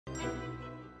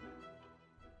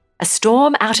a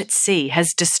storm out at sea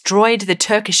has destroyed the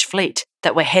Turkish fleet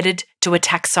that were headed to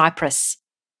attack Cyprus.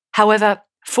 However,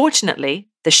 fortunately,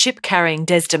 the ship carrying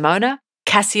Desdemona,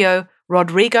 Cassio,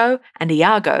 Rodrigo, and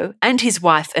Iago, and his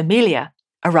wife Emilia,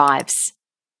 arrives.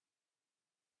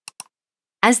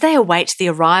 As they await the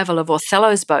arrival of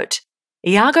Othello's boat,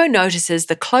 Iago notices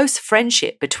the close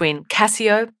friendship between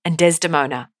Cassio and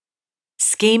Desdemona,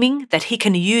 scheming that he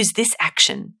can use this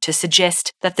action to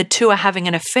suggest that the two are having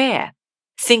an affair,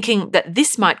 thinking that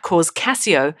this might cause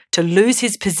Cassio to lose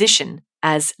his position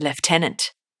as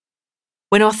lieutenant.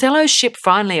 When Othello's ship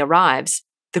finally arrives,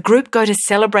 the group go to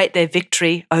celebrate their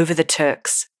victory over the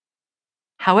Turks.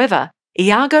 However,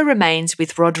 Iago remains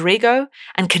with Rodrigo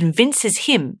and convinces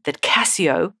him that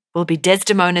Cassio will be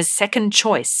Desdemona's second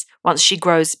choice once she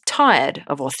grows tired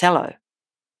of Othello.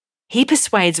 He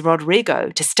persuades Rodrigo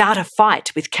to start a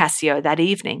fight with Cassio that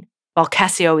evening, while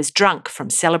Cassio is drunk from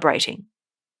celebrating.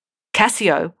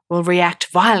 Cassio will react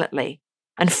violently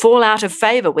and fall out of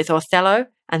favour with Othello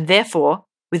and therefore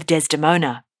with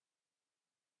Desdemona.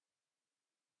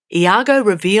 Iago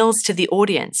reveals to the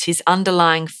audience his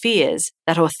underlying fears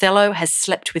that Othello has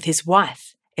slept with his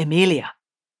wife, Emilia.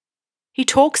 He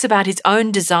talks about his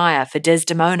own desire for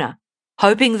Desdemona,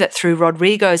 hoping that through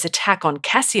Rodrigo's attack on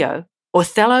Cassio,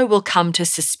 Othello will come to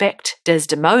suspect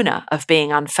Desdemona of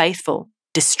being unfaithful,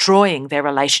 destroying their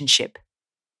relationship.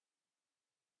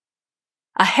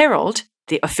 A herald,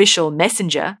 the official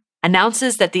messenger,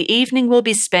 announces that the evening will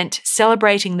be spent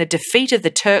celebrating the defeat of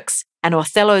the Turks and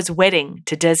Othello's wedding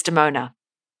to Desdemona.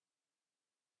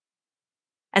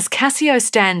 As Cassio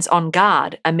stands on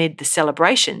guard amid the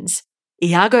celebrations,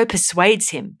 Iago persuades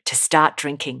him to start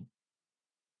drinking.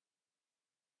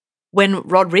 When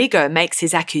Rodrigo makes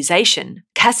his accusation,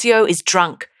 Cassio is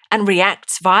drunk and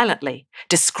reacts violently,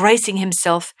 disgracing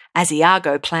himself as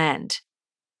Iago planned.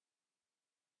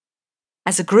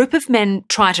 As a group of men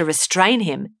try to restrain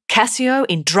him, Cassio,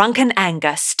 in drunken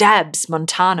anger, stabs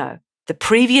Montano, the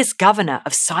previous governor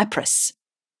of Cyprus.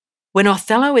 When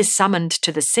Othello is summoned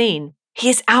to the scene, he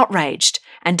is outraged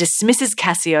and dismisses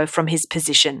Cassio from his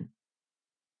position.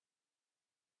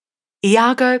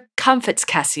 Iago comforts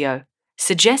Cassio,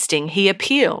 suggesting he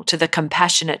appeal to the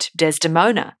compassionate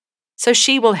Desdemona, so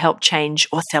she will help change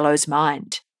Othello's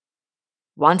mind.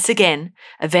 Once again,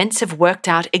 events have worked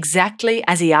out exactly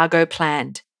as Iago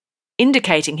planned,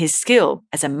 indicating his skill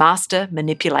as a master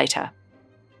manipulator.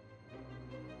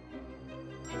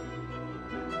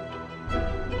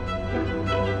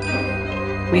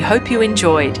 We hope you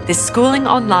enjoyed this Schooling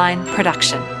Online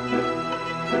production.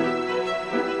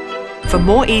 For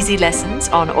more easy lessons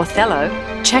on Othello,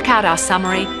 check out our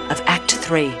summary of Act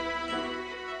 3.